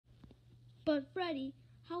But Freddy,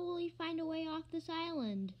 how will he find a way off this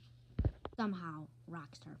island? Somehow,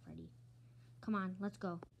 Rockstar Freddy. Come on, let's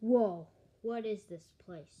go. Whoa, what is this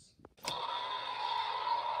place?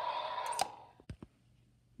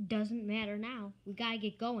 Doesn't matter now. We gotta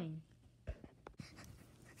get going.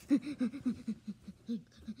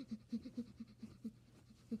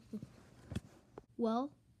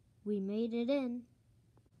 Well, we made it in.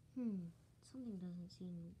 Something doesn't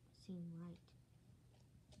seem right.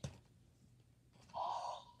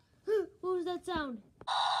 What was that sound?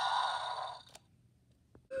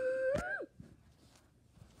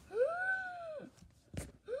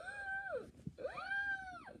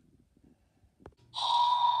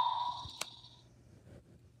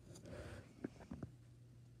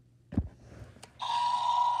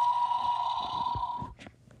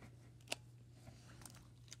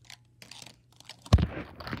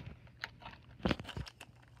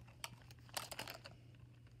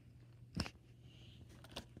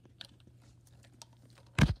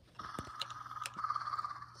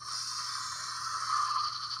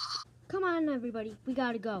 Come on, everybody. We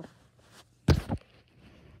gotta go.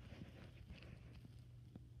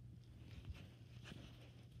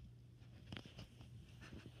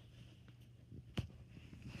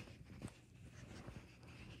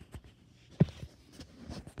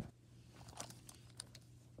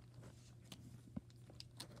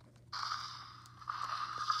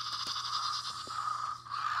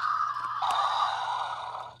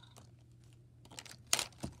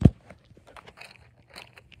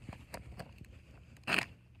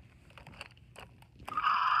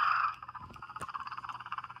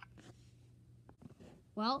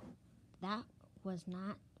 Well, that was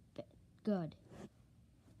not good.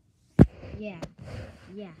 Yeah.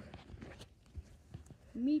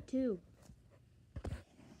 Me too.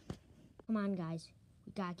 Come on, guys.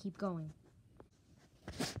 We gotta keep going.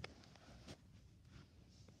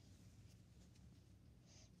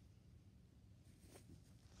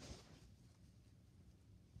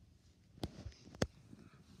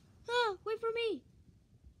 Ah, wait for me.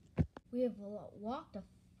 We have walked a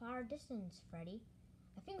far distance, Freddy.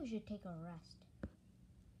 I think we should take a rest.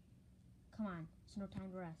 Come on, it's no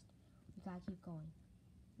time to rest. We gotta keep going.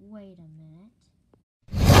 Wait a minute.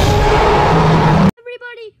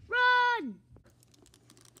 Everybody, run!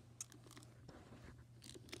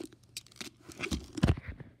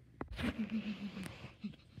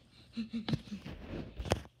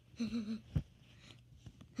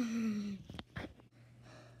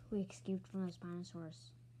 We escaped from the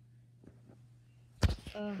Spinosaurus.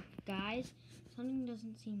 Guys, something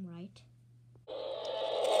doesn't seem right.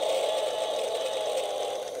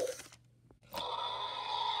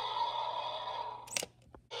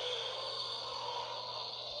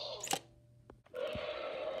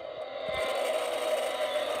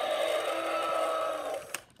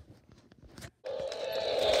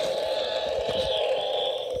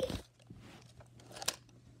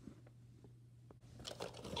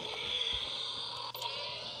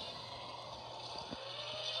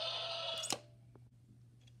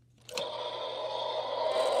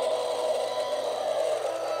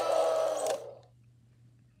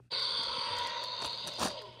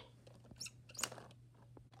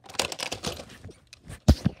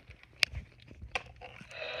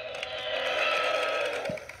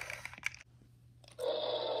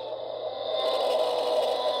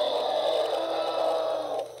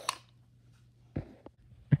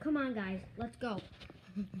 Come on, guys, let's go.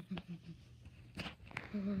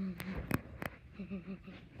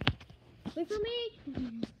 Wait for me!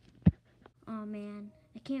 Oh man,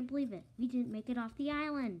 I can't believe it. We didn't make it off the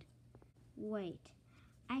island. Wait,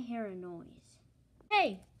 I hear a noise.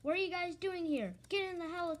 Hey, what are you guys doing here? Get in the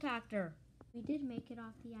helicopter. We did make it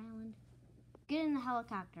off the island. Get in the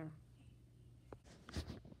helicopter.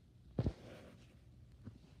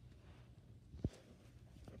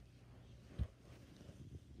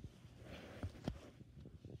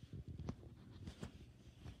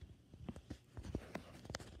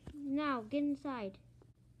 Now, get inside.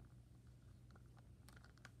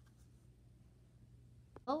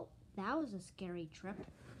 Oh, that was a scary trip.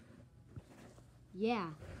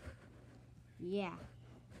 Yeah.